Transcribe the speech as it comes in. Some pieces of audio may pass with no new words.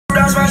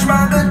Smash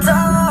my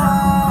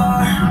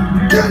guitar.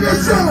 Get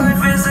this up.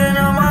 Life is in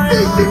on my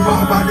own.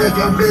 for my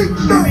nigga Meek.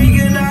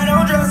 Meek and I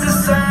don't dress the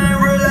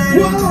same.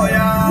 Related to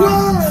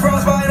ya.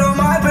 Frostbite on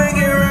my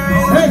pinky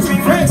ring. Makes me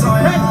flex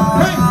on ya.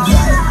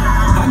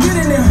 I get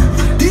in there.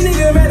 These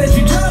niggas mad that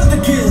you drugged the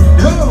kid.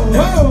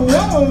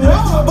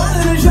 Ball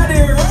in the shot,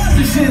 they rock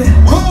the shit.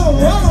 I'm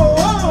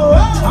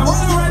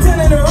running around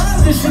telling the rock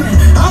the shit.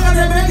 I got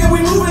that bag and we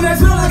moving that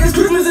smell like it's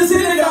Christmas and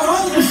shit. They got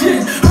hoes and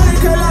shit. Honey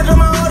cut out of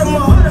my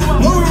Audemars.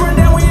 When we run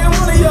down, we ain't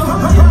one of y'all.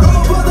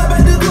 I'ma post up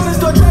at the corner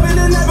store, trapping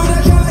the never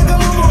that try like a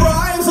mama, bro.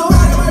 I am so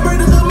hot, I might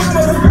break the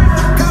thermometer.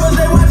 College,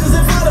 they watch us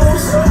and follow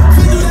us.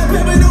 Feed you that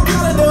pepper, no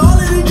collar, though. All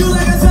of these Jews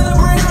like I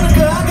celebrate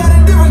Hanukkah. I got a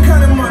different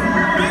kind of money.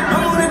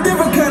 I'm on a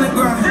different kind of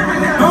grind.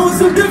 I'm with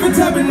some different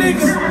type of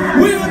niggas.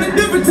 We on a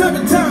different type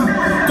of time.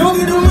 Go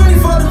get the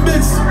money for the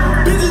bitches.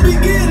 Bitches be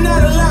getting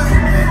out of line.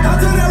 I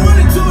turn that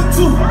 1 into a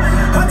 2.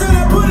 I turn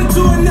that put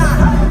into a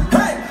 9.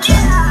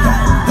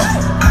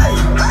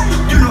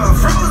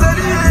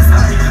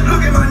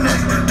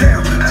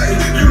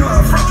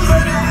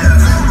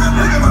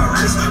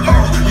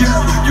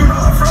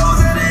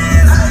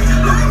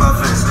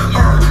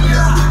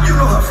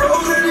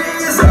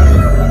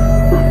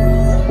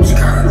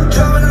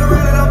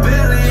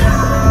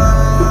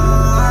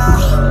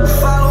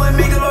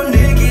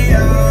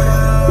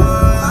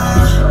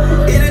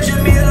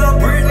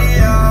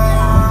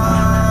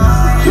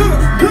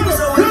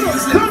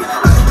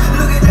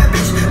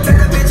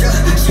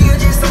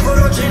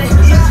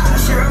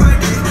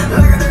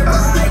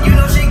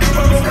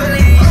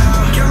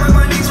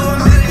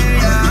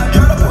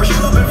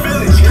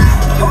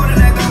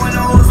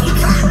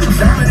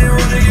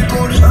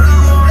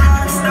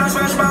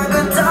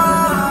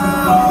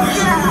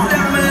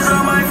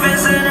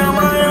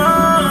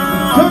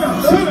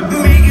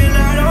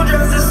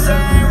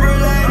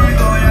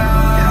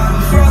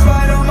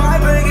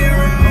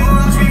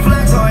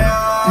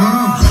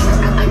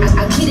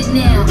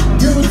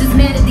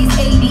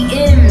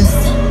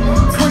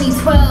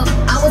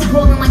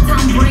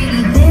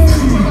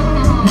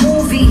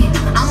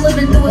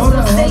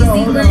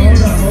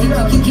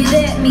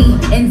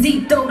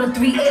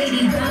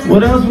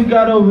 What else we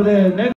got over there, nigga?